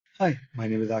Hi, my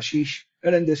name is Ashish,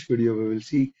 and in this video we will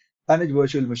see manage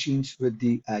virtual machines with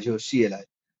the Azure CLI.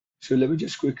 So let me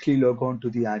just quickly log on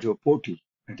to the Azure portal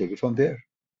and take it from there.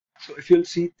 So if you'll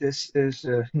see, this is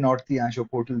not the Azure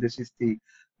portal, this is the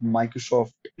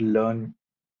Microsoft Learn.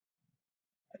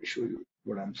 I'll show you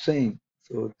what I'm saying.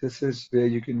 So this is where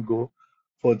you can go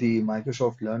for the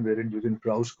Microsoft Learn, wherein you can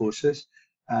browse courses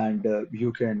and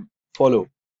you can follow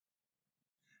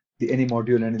any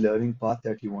module, any learning path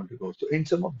that you want to go. So in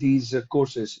some of these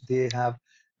courses, they have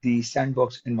the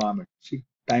sandbox environment. See,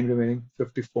 time remaining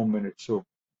 54 minutes. So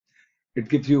it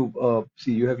gives you,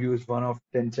 see, you have used one of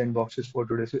 10 sandboxes for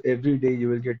today. So every day you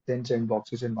will get 10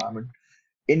 sandboxes environment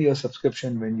in your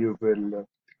subscription when you will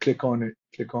click on it,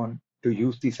 click on to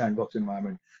use the sandbox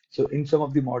environment. So in some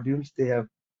of the modules, they have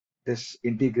this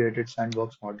integrated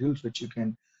sandbox modules, which you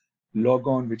can log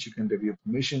on, which you can review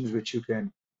permissions, which you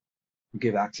can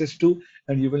give access to,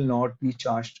 and you will not be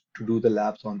charged to do the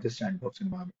labs on this sandbox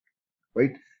environment,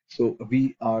 right? So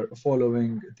we are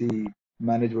following the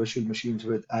manage virtual machines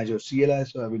with Azure CLI,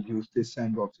 so I will use this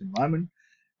sandbox environment,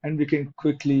 and we can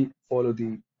quickly follow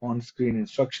the on-screen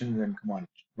instructions and commands,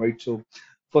 right? So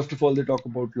first of all, they talk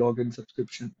about login,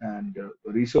 subscription, and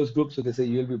resource group. So they say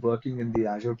you'll be working in the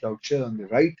Azure Cloud Shell on the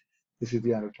right. This is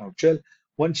the Azure Cloud Shell.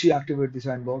 Once you activate the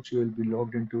sandbox, you will be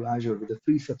logged into Azure with a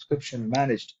free subscription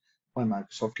managed by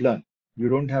Microsoft Learn. You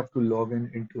don't have to log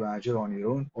in into Azure on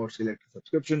your own or select a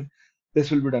subscription. This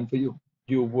will be done for you.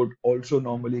 You would also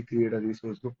normally create a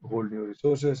resource group to hold your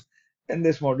resources. In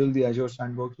this module, the Azure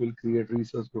Sandbox will create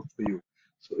resource group for you.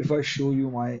 So if I show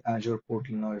you my Azure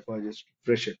portal now, if I just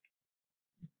refresh it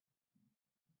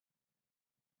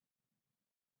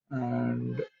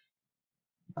and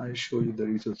I show you the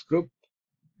resource group,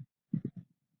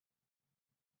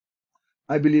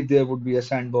 I believe there would be a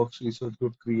sandbox resource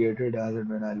group created as and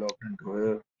when I logged into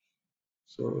here.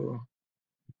 So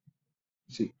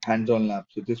see, hands-on lab.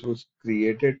 So this was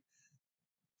created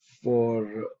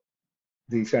for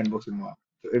the sandbox environment.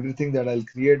 So everything that I'll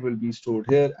create will be stored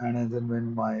here, and then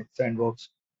when my sandbox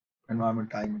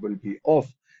environment time will be off,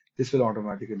 this will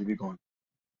automatically be gone.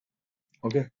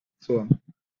 Okay, so I'm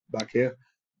back here.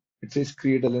 It says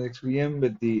create a Linux VM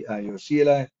with the Azure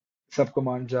CLI.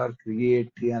 Subcommands are create,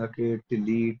 deallocate,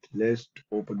 delete, list,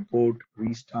 open port,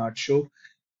 restart, show.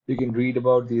 You can read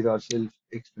about these are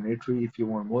self-explanatory. If you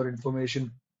want more information,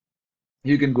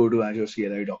 you can go to Azure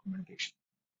CLI documentation,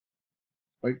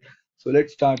 right? So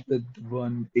let's start with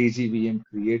one AZVM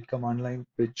create command line,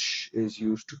 which is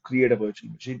used to create a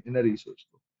virtual machine in a resource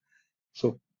group.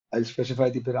 So I'll specify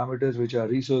the parameters, which are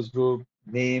resource group,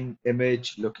 name,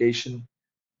 image, location,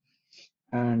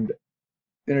 and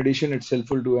in addition, it's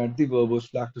helpful to add the verbose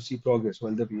flag to see progress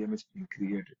while the VM is being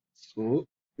created. So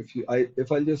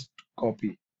if I just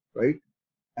copy, right,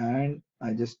 and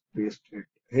I just paste it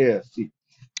here, see,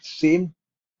 same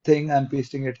thing, I'm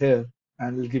pasting it here,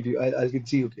 and it'll give you, I can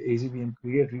see, okay, AZVM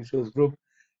create resource group,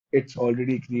 it's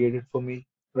already created for me,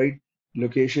 right?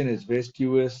 Location is West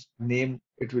US, name,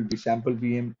 it will be sample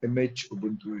VM, image,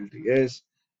 Ubuntu LTS,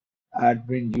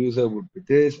 admin user would be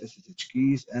this, SSH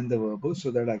keys, and the verbose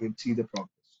so that I can see the progress.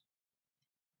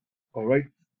 All right.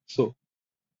 So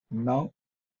now,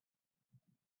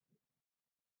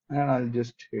 and I'll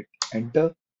just hit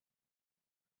enter.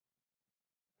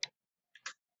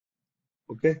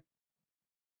 Okay.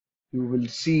 You will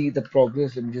see the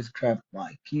progress. Let me just grab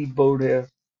my keyboard here.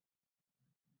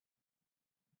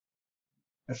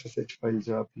 SSH files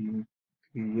are being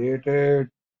created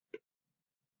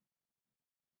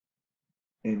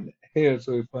in here.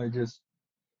 So if I just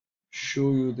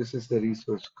show you, this is the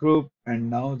resource group, and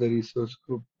now the resource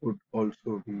group would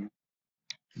also be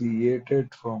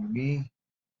created from me.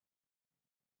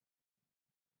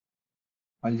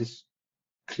 I'll just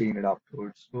clean it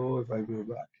afterwards. So if I go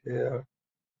back here,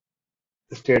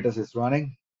 the status is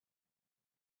running.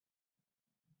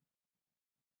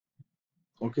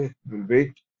 Okay, we'll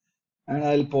wait, and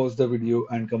I'll pause the video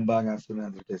and come back as soon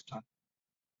as it is done.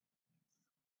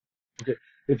 Okay,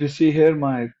 if you see here,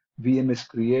 my VM is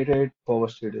created, power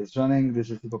state is running, this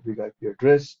is the public IP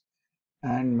address.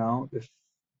 And now if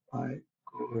I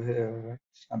go here,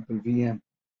 sample VM,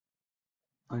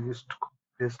 I just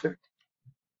paste it.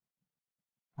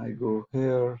 I go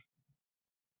here,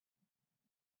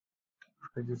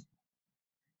 I just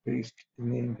paste the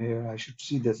name here. I should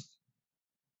see this.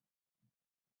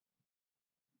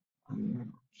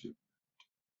 Um,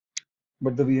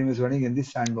 But the VM is running in the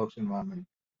sandbox environment.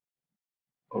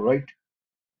 All right.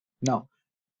 Now,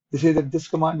 they say that this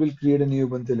command will create a new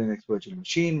Ubuntu Linux virtual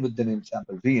machine with the name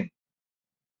sample VM.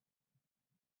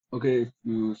 Okay, if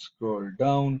you scroll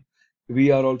down,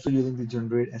 we are also using the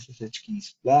generate SSH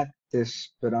keys flag.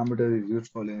 This parameter is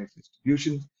used for Linux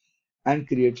distributions and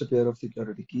creates a pair of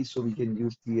security keys so we can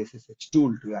use the SSH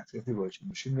tool to access the virtual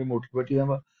machine remotely. But you have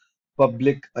a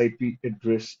public IP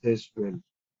address as well.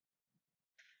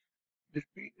 Let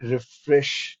me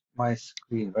refresh my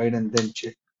screen, right, and then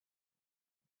check.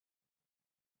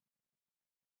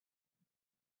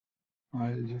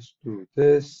 I'll just do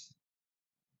this.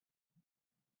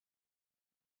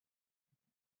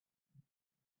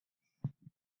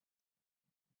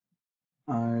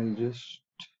 I'll just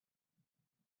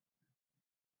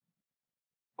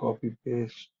copy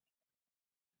paste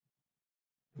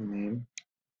the name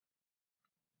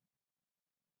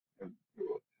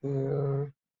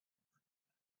here.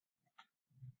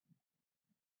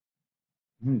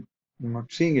 I'm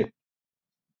not seeing it.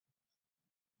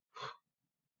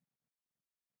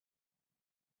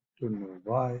 Don't know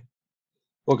why.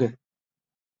 Okay,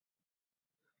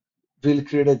 we'll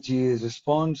create a GA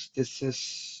response. This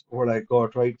is what I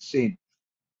got, right? Same.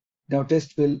 Now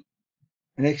test will,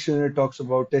 next unit talks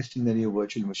about testing the new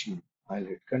virtual machine. I'll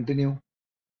hit continue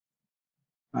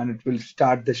and it will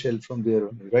start the shell from there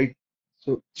only, right?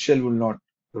 So shell will not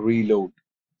reload.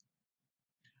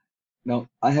 Now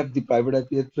I have the private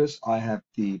IP address. I have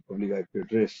the public IP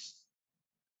address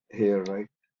here, right?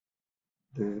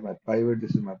 This is my private,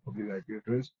 this is my public IP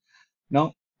address.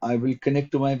 Now I will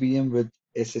connect to my VM with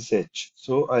SSH.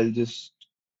 So I'll just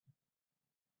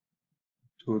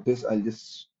do this. I'll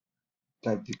just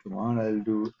type the command. I'll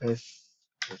do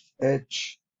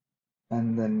SSH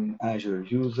and then Azure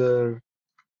user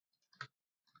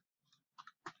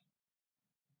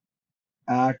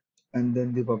at and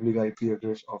then the public IP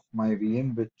address of my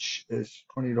VM, which is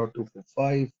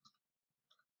 20.245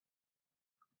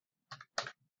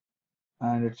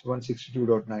 and it's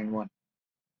 162.91.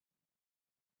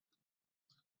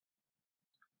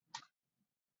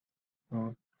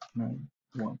 Dot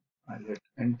 91. I'll hit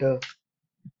enter.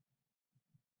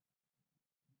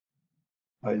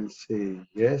 I'll say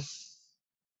yes.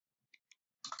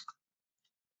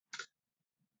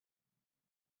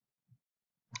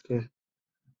 Okay.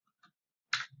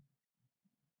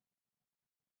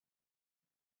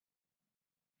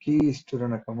 Key is to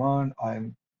run a command.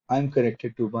 I'm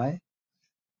connected to my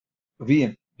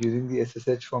VM using the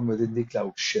SSH from within the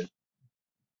Cloud Shell.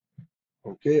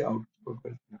 Okay, output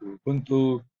welcome to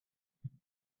Ubuntu.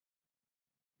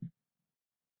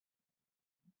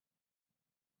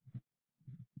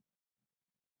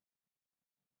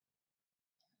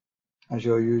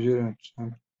 Azure user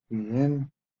and VM,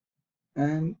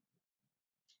 and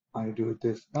I do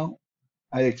this now.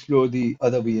 I explore the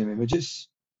other VM images,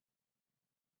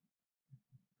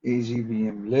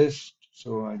 AZVM list.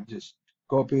 So I just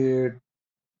copy it.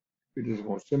 It is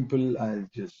more simple. I'll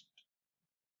just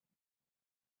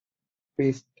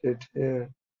paste it here.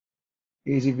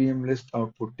 AZVM list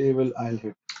output table. I'll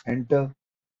hit enter.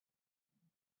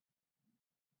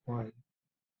 Why?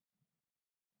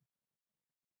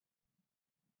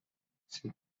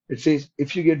 See, it says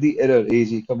if you get the error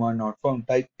AZ command not found,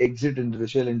 type exit into the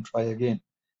shell and try again.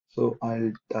 So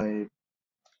I'll type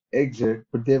exit,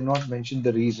 but they have not mentioned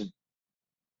the reason,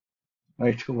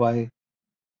 right? Why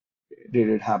did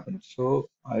it happen? So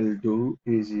I'll do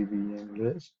AZVM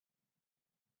list.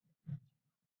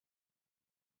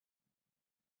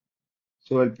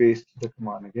 So I'll paste the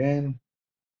command again.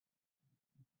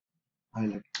 I'll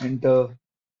hit enter.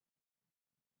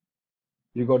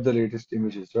 You got the latest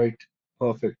images, right?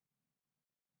 Perfect.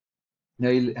 Now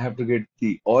you'll have to get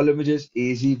the all images,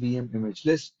 AZVM image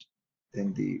list.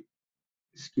 Then the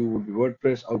SKU would be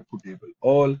WordPress output table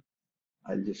all.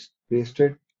 I'll just paste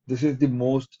it. This is the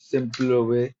most simpler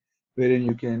way wherein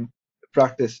you can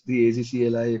practice the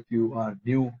AZCLI if you are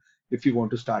new, if you want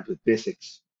to start with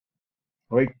basics,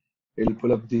 right? It'll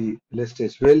pull up the list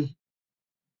as well.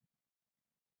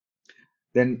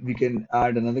 Then we can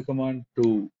add another command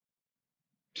to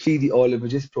see the all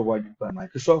images provided by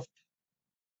Microsoft.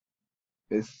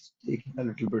 It's taking a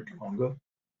little bit longer.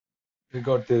 We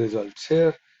got the results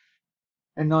here.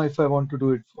 And now if I want to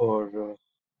do it for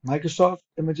Microsoft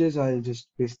images, I'll just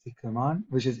paste the command,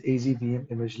 which is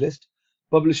AZVM image list,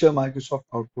 publisher Microsoft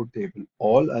output table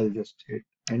all. I'll just hit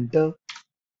enter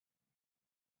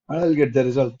and I'll get the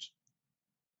results.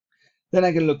 Then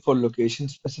I can look for location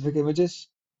specific images,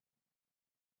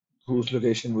 whose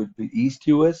location would be East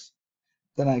US.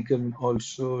 Then I can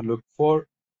also look for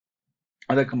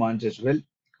other commands as well,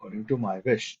 according to my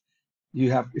wish.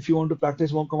 You have, if you want to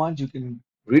practice more commands, you can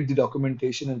read the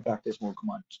documentation and practice more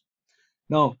commands.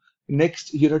 Now,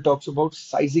 next unit talks about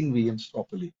sizing VMs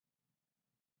properly.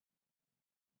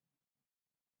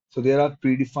 So there are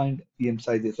predefined VM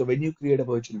sizes. So when you create a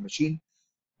virtual machine,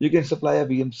 You can supply a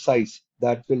VM size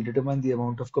that will determine the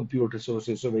amount of compute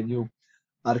resources. So when you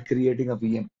are creating a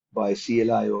VM by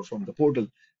CLI or from the portal,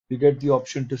 you get the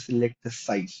option to select the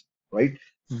size, right?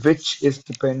 Which is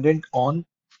dependent on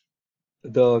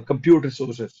the compute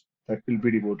resources that will be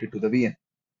devoted to the VM,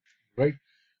 right?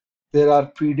 There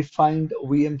are predefined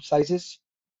VM sizes.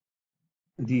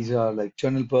 These are like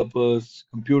general purpose,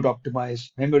 compute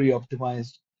optimized, memory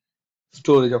optimized,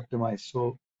 storage optimized.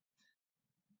 So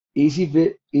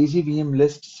AZVM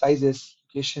list sizes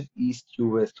location East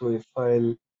US. So if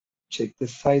I'll check the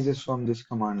sizes from this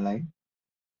command line,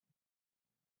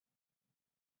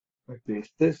 I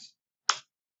paste this,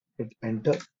 hit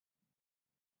enter.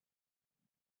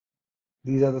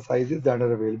 These are the sizes that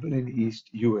are available in East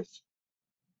US.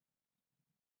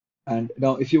 And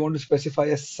now if you want to specify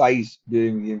a size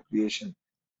during VM creation,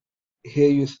 here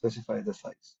you specify the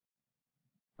size,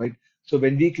 right? So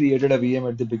when we created a VM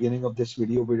at the beginning of this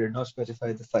video, we did not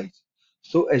specify the size.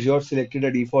 So Azure selected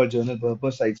a default general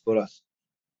purpose size for us.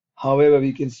 However,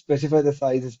 we can specify the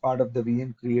size as part of the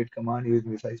VM create command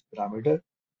using the size parameter,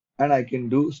 and I can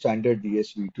do standard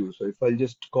DSV2. So if I'll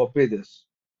just copy this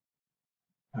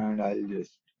and I'll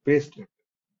just paste it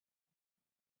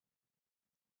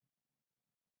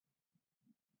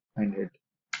and hit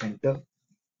enter.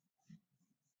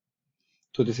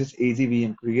 So this is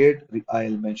AZVM create.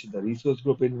 I'll mention the resource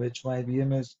group in which my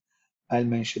VM is. I'll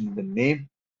mention the name.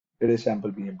 It is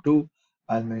sample VM2.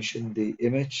 I'll mention the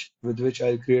image with which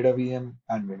I'll create a VM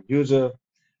and when user,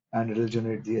 and it'll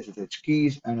generate the SSH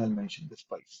keys, and I'll mention the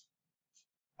spice.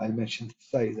 I'll mention the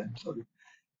size, I'm sorry.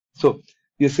 So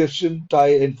the exception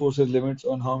tie enforces limits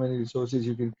on how many resources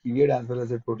you can create as well as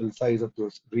the total size of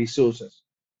those resources.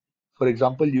 For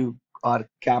example, you are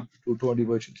capped to 20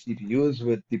 virtual CPUs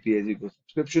with the pay-as-you-go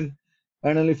subscription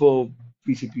and only 4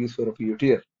 vCPUs for a PO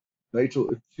tier, right? So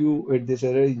if you hit this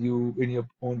error, you in your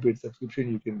own paid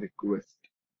subscription, you can request,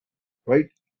 right?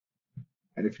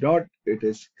 And if not, it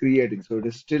is creating. So it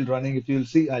is still running. If you'll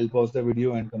see, I'll pause the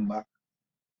video and come back.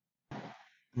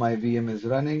 My VM is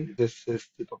running. This is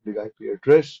the public IP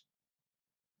address.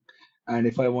 And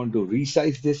if I want to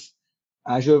resize this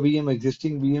Azure VM,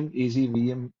 existing VM, AZ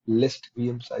VM, list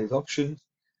VM size options,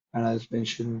 and I'll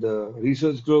mention the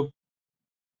resource group,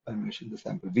 I'll mention the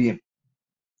sample VM.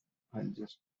 I'll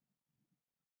just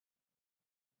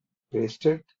paste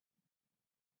it,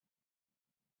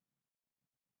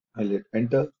 I'll hit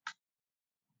enter.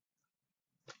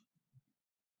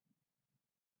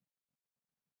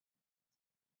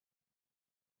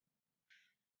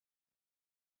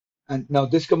 And now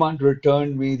this command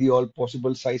returned me the all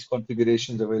possible size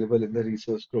configurations available in the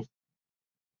resource group.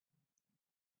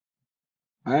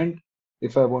 And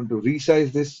if I want to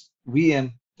resize this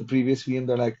VM, the previous VM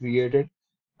that I created,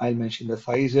 I'll mention the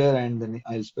size here and then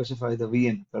I'll specify the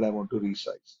VM that I want to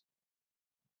resize.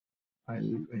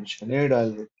 I'll mention it,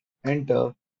 I'll hit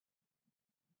enter.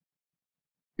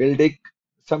 It'll take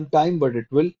some time, but it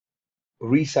will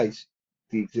resize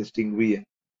the existing VM.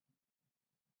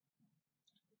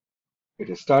 It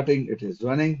is starting, it is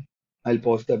running. I'll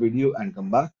pause the video and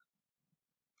come back.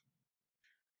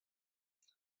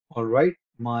 All right,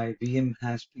 my VM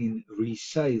has been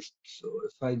resized. So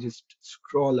if I just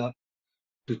scroll up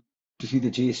to see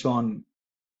the JSON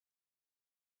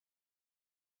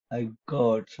I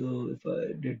got, so if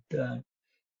I did that,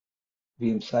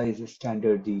 VM size is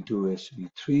standard D2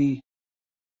 SV3,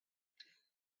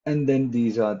 and then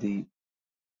these are the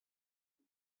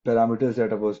parameters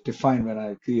that was defined when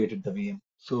I created the VM.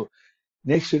 So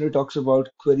next unit talks about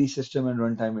query system and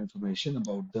runtime information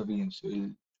about the VM. So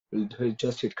we'll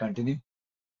just hit continue.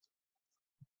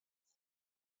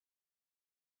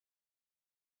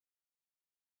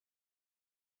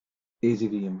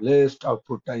 AZVM list,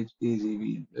 output type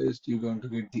AZVM list. You're going to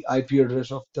get the IP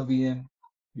address of the VM.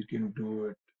 You can do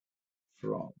it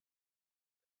from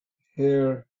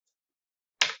here.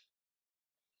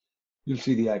 You'll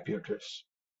see the IP address.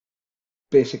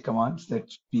 Basic commands that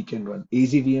we can run.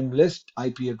 AZVM list,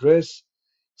 IP address,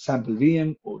 sample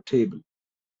VM or table.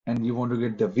 And you want to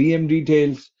get the VM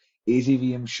details,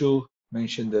 AZVM show,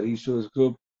 mention the resource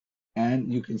group,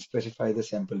 and you can specify the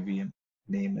sample VM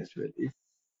name as well. If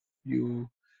you,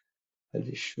 I'll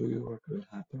just show you what will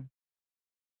happen.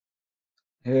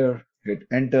 Here, hit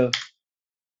enter,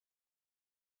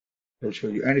 it'll show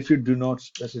you. And if you do not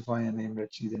specify a name,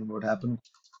 let's see then what happens.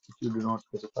 If you do not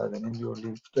specify the name, you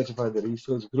only specify the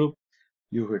resource group,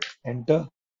 you hit enter.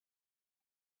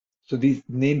 So the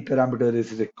name parameter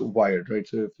is required, right?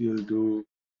 So if you do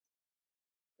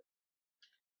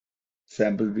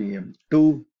sample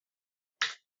VM2,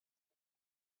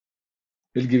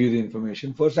 it'll give you the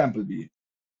information for sample VM.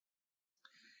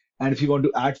 And if you want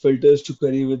to add filters to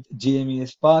query with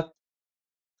JMES path,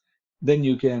 then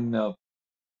you can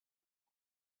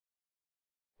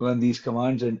run these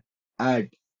commands and add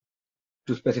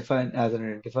to specify as an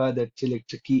identifier that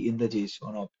selects a key in the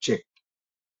JSON object.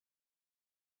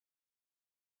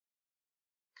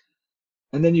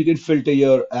 And then you can filter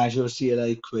your Azure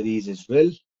CLI queries as well.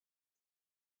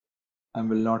 I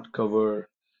will not cover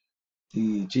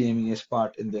the JMES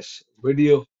part in this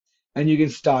video. And you can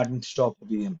start and stop a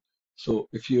VM. So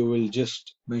if you will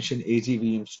just mention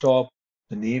AZVM stop,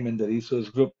 the name and the resource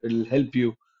group, it'll help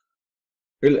you.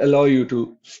 It'll allow you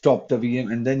to stop the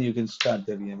VM and then you can start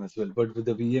the VM as well. But with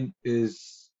the VM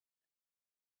is,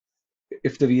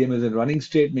 if the VM is in running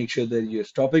state, make sure that you're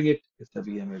stopping it. If the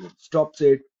VM is in stop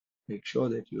state, make sure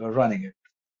that you are running it.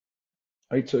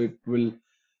 Right? So it will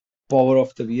power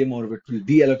off the VM or it will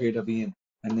deallocate a VM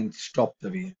and then stop the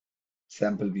VM,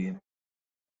 sample VM.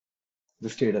 The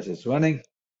status is running.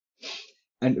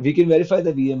 And we can verify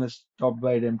the VM is stopped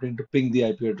by attempting to ping the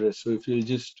IP address. So if you'll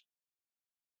just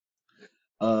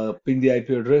ping the IP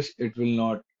address, you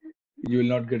will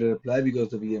not get a reply because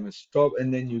the VM is stopped.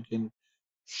 And then you can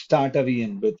start a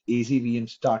VM with AZVM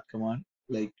start command,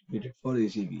 like we did for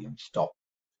AZVM stop.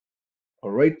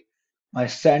 All right. My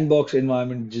sandbox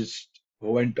environment just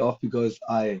went off because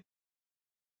I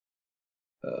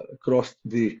crossed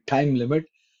the time limit.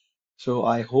 So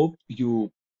I hope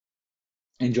you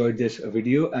enjoyed this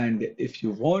video. And if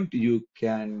you want, you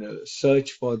can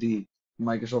search for the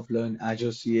Microsoft Learn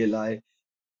Azure CLI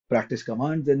practice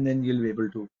commands, and then you'll be able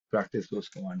to practice those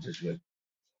commands as well.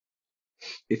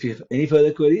 If you have any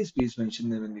further queries, please mention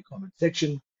them in the comment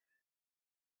section,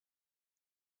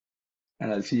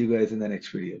 and I'll see you guys in the next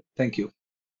video. Thank you.